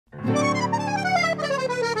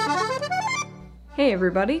Hey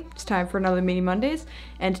everybody, it's time for another Mini Mondays,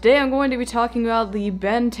 and today I'm going to be talking about the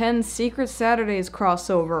Ben 10 Secret Saturdays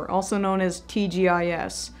crossover, also known as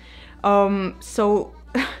T.G.I.S. So,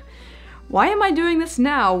 why am I doing this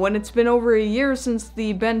now when it's been over a year since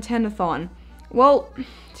the Ben 10-a-thon? Well,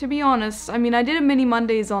 to be honest, I did a Mini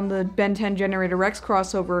Mondays on the Ben 10 Generator X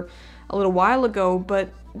crossover a little while ago,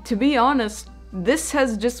 but to be honest, this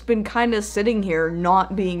has just been kind of sitting here,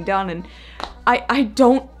 not being done, and I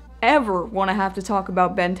don't ever want to have to talk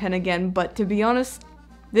about Ben 10 again, but to be honest,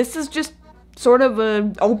 this is just sort of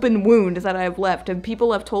an open wound that I've left, and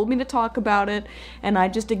people have told me to talk about it, and I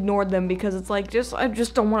just ignored them because it's like, I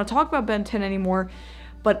just don't want to talk about Ben 10 anymore,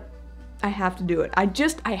 but I have to do it. I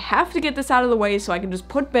have to get this out of the way so I can just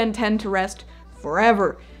put Ben 10 to rest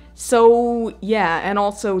forever. So, yeah, and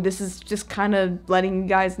also this is just kind of letting you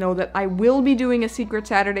guys know that I will be doing a Secret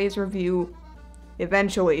Saturdays review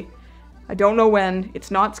eventually. I don't know when, it's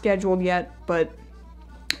not scheduled yet, but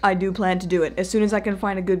I do plan to do it. As soon as I can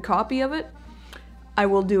find a good copy of it, I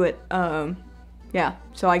will do it. Yeah,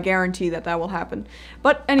 so I guarantee that will happen.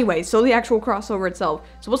 But anyway, so the actual crossover itself.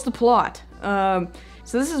 So what's the plot? So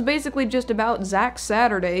this is basically just about Zack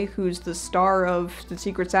Saturday, who's the star of the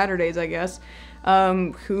Secret Saturdays, I guess,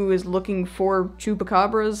 who is looking for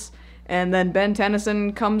chupacabras, and then Ben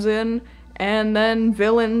Tennyson comes in, and then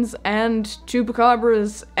villains, and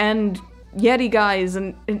chupacabras, and Yeti guys,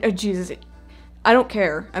 and Jesus, I don't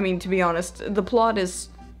care. To be honest, the plot is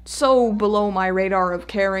so below my radar of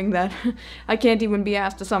caring that I can't even be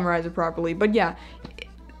asked to summarize it properly, but yeah.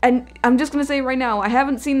 And I'm just gonna say right now, I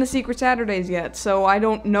haven't seen the Secret Saturdays yet, so I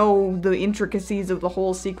don't know the intricacies of the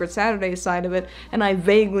whole Secret Saturdays side of it, and I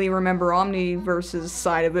vaguely remember Omniverse's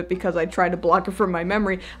side of it because I tried to block it from my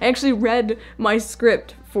memory. I actually read my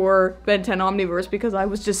script for Ben 10 Omniverse because I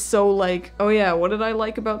was just so like, oh yeah, what did I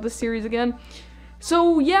like about this series again?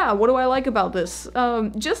 So yeah, what do I like about this?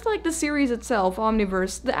 Just like the series itself,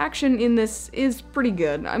 Omniverse, the action in this is pretty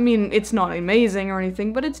good. It's not amazing or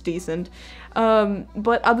anything, but it's decent.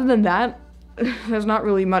 But other than that, there's not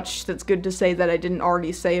really much that's good to say that I didn't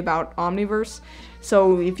already say about Omniverse.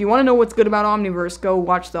 So if you want to know what's good about Omniverse, go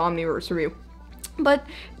watch the Omniverse review. But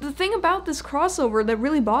the thing about this crossover that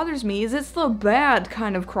really bothers me is it's the bad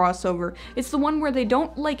kind of crossover. It's the one where they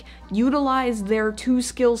don't, utilize their two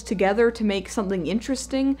skills together to make something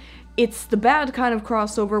interesting. It's the bad kind of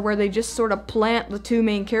crossover where they just sort of plant the two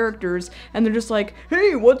main characters, and they're just like,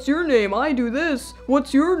 hey, what's your name? I do this.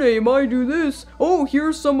 What's your name? I do this. Oh,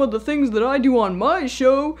 here's some of the things that I do on my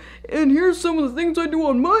show, and here's some of the things I do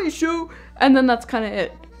on my show, and then that's kind of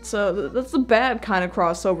it. So that's the bad kind of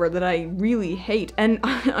crossover that I really hate, and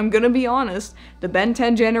I'm gonna be honest, the Ben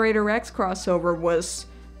 10 Generator X crossover was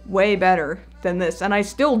way better than this, and I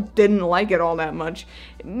still didn't like it all that much.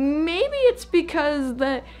 Maybe it's because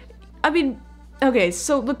okay,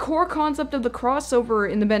 so the core concept of the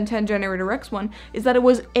crossover in the Ben 10 Generator X one is that it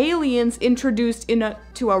was aliens introduced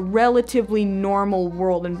to a relatively normal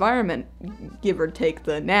world environment, give or take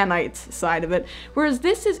the nanites side of it, whereas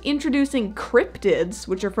this is introducing cryptids,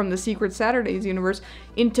 which are from the Secret Saturdays universe,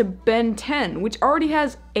 into Ben 10, which already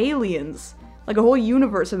has aliens, like a whole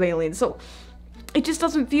universe of aliens, so it just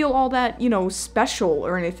doesn't feel all that, special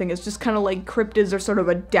or anything. It's just kind of like cryptids are sort of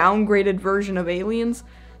a downgraded version of aliens.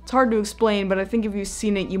 It's hard to explain, but I think if you've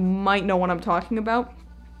seen it, you might know what I'm talking about.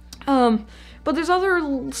 But there's other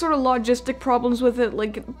sort of logistic problems with it,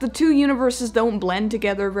 like the two universes don't blend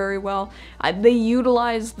together very well. They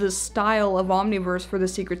utilize the style of Omniverse for the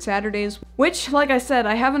Secret Saturdays, which, like I said,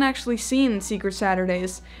 I haven't actually seen Secret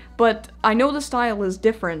Saturdays, but I know the style is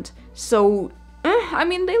different, so,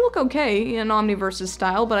 they look okay in Omniverse's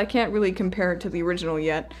style, but I can't really compare it to the original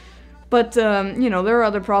yet. But, there are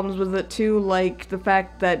other problems with it too, like the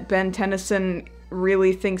fact that Ben Tennyson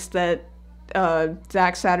really thinks that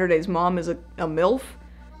Zack Saturday's mom is a MILF,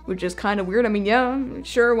 which is kind of weird. Yeah,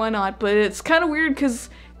 sure, why not? But it's kind of weird because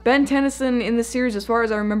Ben Tennyson in the series, as far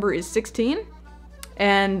as I remember, is 16,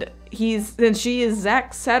 and she is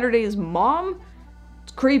Zack Saturday's mom?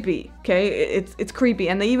 It's creepy, okay? It's creepy,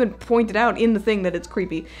 and they even pointed out in the thing that it's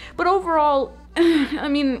creepy. But overall,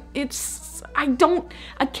 I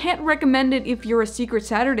can't recommend it if you're a Secret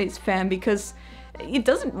Saturdays fan because it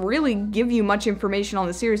doesn't really give you much information on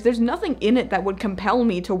the series. There's nothing in it that would compel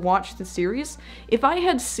me to watch the series. If I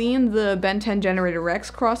had seen the Ben 10 Generator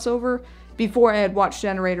X crossover before I had watched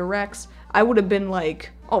Generator X, I would have been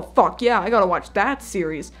like, oh fuck yeah, I gotta watch that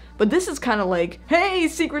series. But this is kind of like, hey,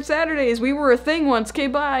 Secret Saturdays, we were a thing once, okay,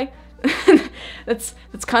 bye. that's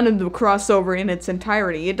kind of the crossover in its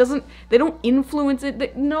entirety. They don't influence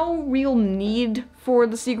it. No real need for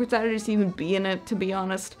the Secret Saturdays to even be in it, to be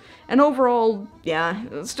honest. And overall, yeah,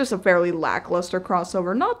 it's just a fairly lackluster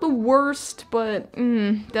crossover. Not the worst, but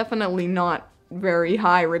definitely not very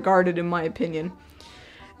high regarded in my opinion.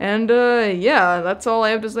 And yeah, that's all I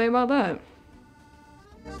have to say about that.